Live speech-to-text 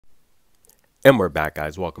And we're back,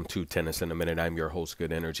 guys. Welcome to Tennis in a Minute. I'm your host,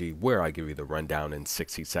 Good Energy, where I give you the rundown in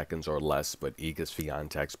 60 seconds or less. But Iga's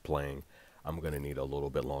Swiatek's playing. I'm going to need a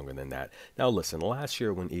little bit longer than that. Now, listen, last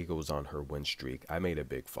year when Iga was on her win streak, I made a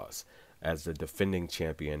big fuss. As the defending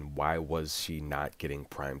champion, why was she not getting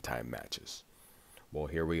primetime matches? Well,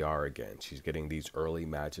 here we are again. She's getting these early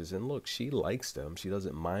matches, and look, she likes them. She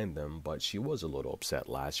doesn't mind them, but she was a little upset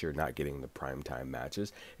last year not getting the primetime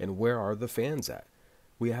matches. And where are the fans at?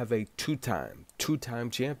 We have a two-time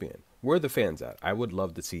champion. Where are the fans at? I would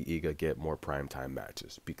love to see Iga get more primetime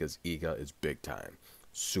matches because Iga is big time,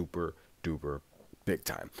 super duper big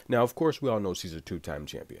time. Now, of course, we all know she's a two-time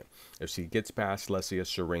champion. If she gets past Lesia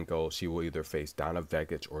Sharenko, she will either face Donna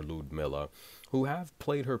Vekic or Ludmila, who have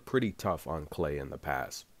played her pretty tough on clay in the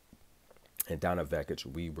past. And Donna Vekic,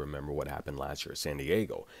 we remember what happened last year at San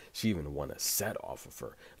Diego. She even won a set off of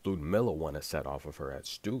her. Ludmilla won a set off of her at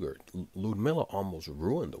Stuttgart. Ludmilla almost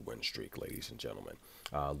ruined the win streak, ladies and gentlemen.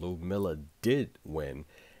 Ludmilla did win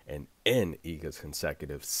and end Iga's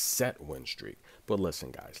consecutive set win streak. But listen,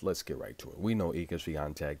 guys, let's get right to it. We know Iga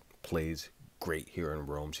Swiatek plays great here in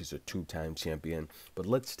Rome. She's a two-time champion. But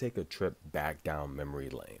let's take a trip back down memory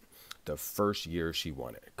lane. The first year she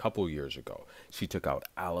won it, a couple years ago, she took out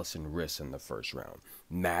Allison Riss in the first round.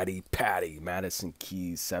 Maddie Patty, Madison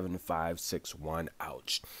Keys, 7-5, 6-1,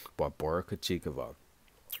 ouch. Barbora Krejcikova,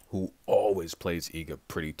 who always plays Iga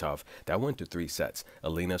pretty tough, that went to 3 sets.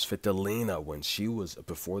 Alina Svitolina, when she was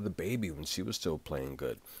before the baby, when she was still playing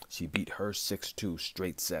good, she beat her 6-2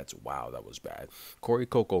 straight sets. Wow, that was bad. Corey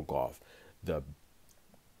Coco Gauff, the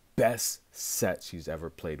best set she's ever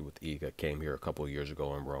played with Iga, came here a couple years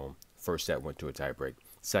ago in Rome. First set went to a tiebreak.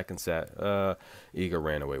 Second set, Iga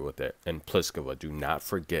ran away with it. And Pliskova, do not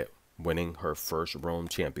forget, winning her first Rome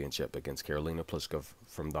championship against Karolina Pliskova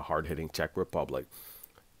from the hard-hitting Czech Republic.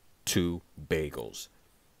 2 bagels.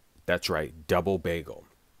 That's right, double bagel.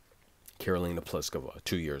 Karolina Pliskova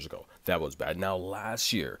 2 years ago. That was bad. Now,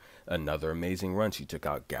 last year, another amazing run. She took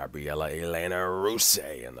out Gabriela Elena Ruse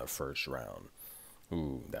in the first round.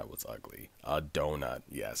 Ooh, that was ugly. A donut,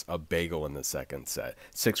 yes. A bagel in the second set.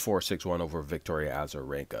 6-4, 6-1 over Victoria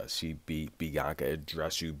Azarenka. She beat Bianca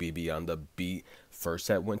Andreescu, BB on the beat. First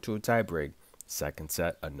set went to a tiebreak. Second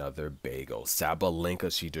set, another bagel.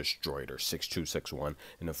 Sabalenka, she destroyed her. 6-2, 6-1.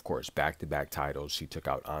 And of course, back-to-back titles. She took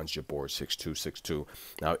out Ons Jabeur 6-2, 6-2.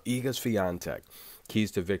 Now, Iga Swiatek.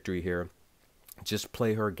 Keys to victory here. Just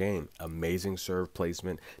play her game. Amazing serve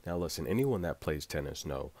placement. Now, listen, anyone that plays tennis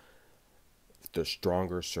know the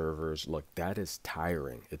stronger servers, look, that is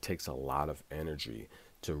tiring. It takes a lot of energy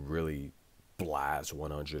to really blast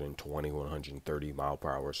 120, 130 mile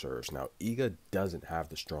per hour serves. Now, Iga doesn't have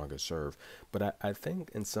the strongest serve, but I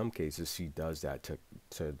think in some cases she does that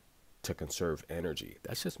to conserve energy.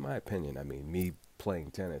 That's just my opinion. I mean, me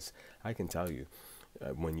playing tennis, I can tell you,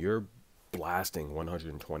 when you're blasting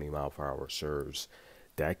 120 mile per hour serves,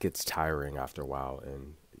 that gets tiring after a while,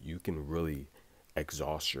 and you can really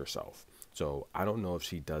exhaust yourself. So I don't know if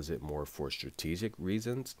she does it more for strategic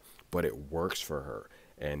reasons, but it works for her,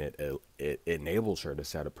 and it enables her to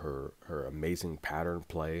set up her amazing pattern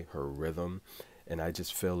play, her rhythm, and I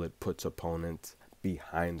just feel it puts opponents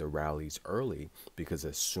behind the rallies early, because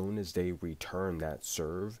as soon as they return that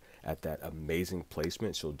serve at that amazing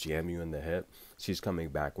placement, she'll jam you in the hip. She's coming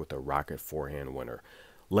back with a rocket forehand winner.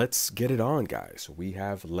 Let's get it on, guys. We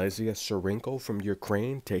have Lesia Sharenko from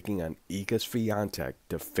Ukraine taking on Iga Swiatek,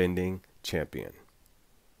 defending champion.